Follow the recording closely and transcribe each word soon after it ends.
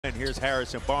And here's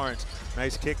Harrison Barnes.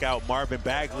 Nice kick out. Marvin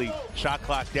Bagley. Shot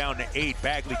clock down to 8.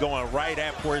 Bagley going right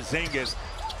at Porzingis.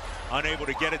 Unable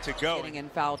to get it to go. Getting in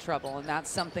foul trouble, and that's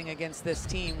something against this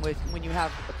team. When you have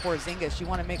Porzingis, you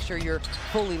want to make sure you're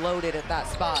fully loaded at that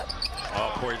spot.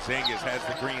 Oh, Porzingis has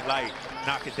the green light.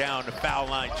 Knock it down, the foul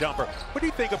line jumper. What do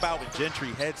you think about when Gentry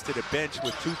heads to the bench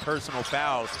with 2 personal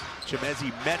fouls?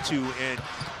 Chimezie Metu, and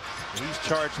he's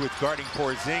charged with guarding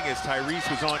Porzingis. Tyrese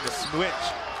was on the switch.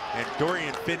 And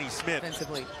Dorian Finney-Smith.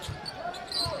 Defensively.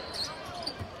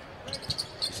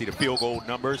 You see the field goal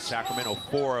numbers. Sacramento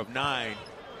 4 of 9.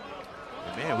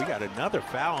 And man, we got another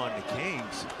foul on the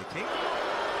Kings. The Kings.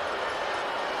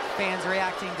 Fans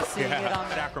reacting to seeing it on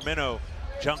Sacramento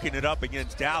junking it up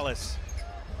against Dallas.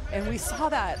 And we saw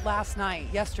that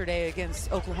yesterday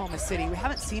against Oklahoma City. We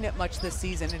haven't seen it much this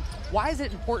season. And why is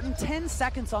it important? 10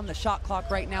 seconds on the shot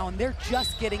clock right now, and they're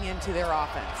just getting into their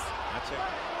offense. That's it.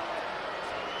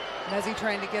 Mezzi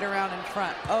trying to get around in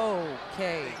front.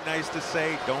 Okay. Nice to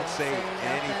say, don't say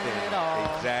anything. At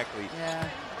all. Exactly. Yeah.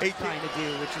 Trying to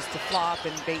do, which is to flop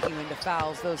and bait you into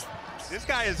fouls. This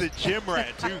guy is a gym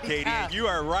rat too, Katie. Yeah. And you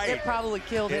are right. It probably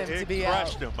killed him to be out. It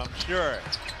crushed him, I'm sure.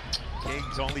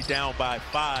 Kings only down by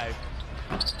 5.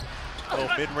 Little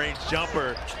mid-range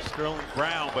jumper, Sterling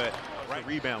Brown, but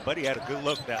rebound. But he had a good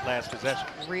look that last possession.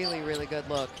 Really, really good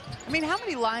look. I mean, how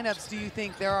many lineups do you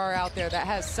think there are out there that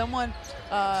has someone,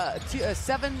 a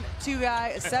 7-2 guy,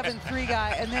 a 7-3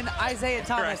 guy, and then Isaiah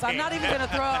Thomas? Right. I'm not even going to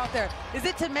throw out there. Is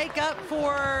it to make up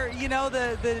for, you know,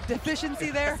 the deficiency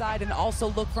there? And also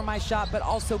look for my shot, but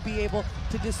also be able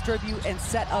to distribute and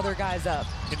set other guys up.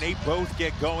 Can they both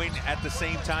get going at the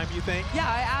same time, you think? Yeah,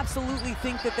 I absolutely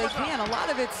think that they can. A lot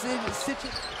of it's in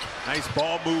situation. Nice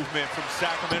ball movement from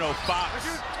Sacramento Fox.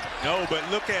 No, but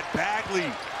look at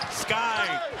Bagley.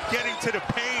 Sky getting to the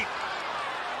paint.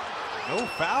 No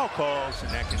foul calls,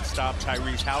 and that can stop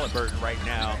Tyrese Halliburton right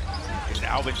now. And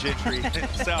Alvin Gentry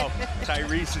himself.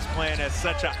 Tyrese is playing at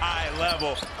such a high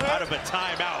level out of a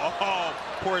timeout. Oh,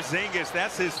 Porzingis,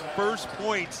 that's his first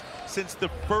points since the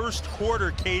first quarter.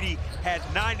 Katie had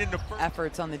 9 in the first.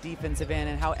 Efforts on the defensive end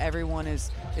and how everyone is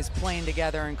playing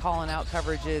together and calling out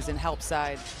coverages and help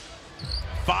side.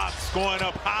 Fox going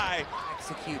up high.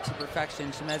 Execute to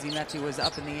perfection. Chimezie Metu was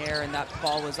up in the air, and that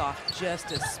ball was off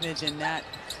just a smidgen. That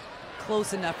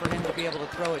close enough for him to be able to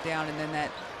throw it down, and then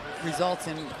that results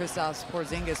in Kristaps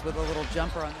Porzingis with a little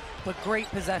jumper on. But great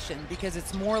possession, because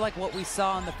it's more like what we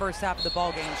saw in the first half of the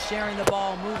ball game, sharing the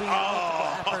ball, moving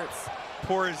multiple efforts.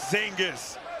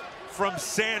 Porzingis from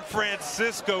San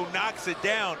Francisco knocks it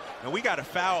down, and we got a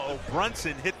foul. Oh,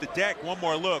 Brunson hit the deck. One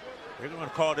more look. They're going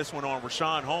to call this one on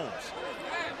Rashawn Holmes.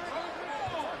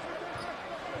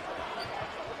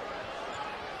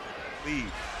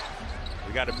 Lead.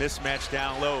 We got a mismatch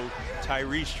down low.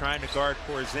 Tyrese trying to guard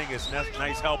Porzingis.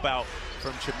 Nice help out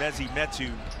from Chimezie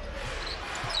Metu.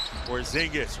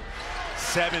 Porzingis,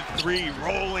 7-3,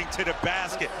 rolling to the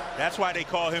basket. That's why they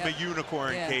call him a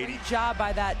unicorn, Katie. Great job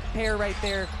by that pair right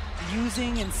there,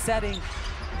 using and setting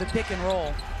the pick and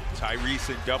roll. Tyrese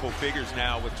in double figures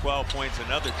now with 12 points,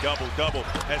 another double-double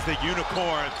as the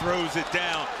unicorn throws it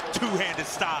down, two-handed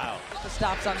style. The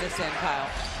stops on this end, Kyle.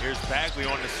 Here's Bagley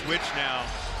on the switch now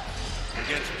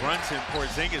against Brunson.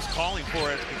 Porzingis calling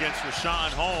for it against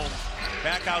Rashawn Holmes.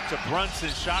 Back out to Brunson,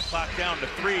 shot clock down to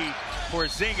 3.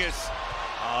 Porzingis,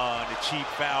 and a cheap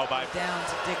foul by... Down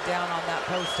to dig down on that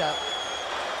post-up.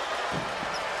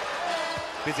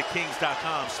 Visit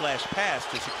kings.com/pass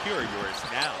to secure yours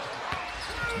now.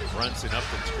 Brunson up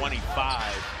to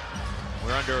 25.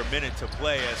 We're under a minute to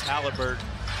play as Halliburton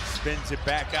spins it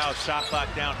back out. Shot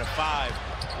clock down to 5.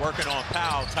 Working on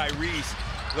Powell. Tyrese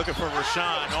looking for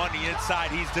Rashawn on the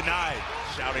inside. He's denied.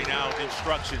 Shouting out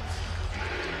instructions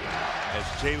as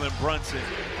Jalen Brunson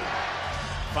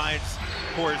finds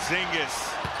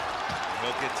Porzingis.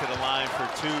 He'll get to the line for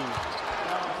 2.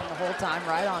 The whole time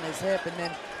right on his hip, and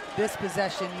then this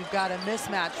possession, you've got a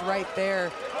mismatch right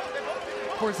there.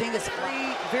 Porzingis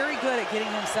very good at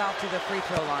getting himself to the free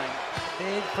throw line.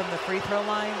 Big from the free throw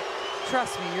line.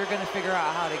 Trust me, you're going to figure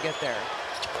out how to get there.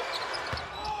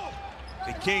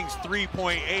 The Kings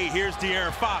 3.8. Here's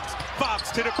De'Aaron Fox. Fox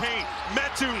to the paint.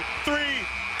 Metu 3.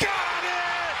 Got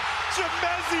it!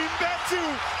 Chimezie Metu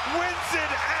wins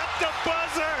it at the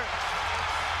buzzer.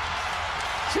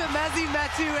 Chimezie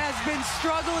Metu has been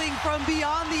struggling from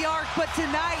beyond the arc, but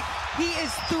tonight he is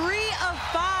 3 of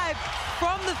 5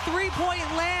 from the three-point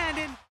land.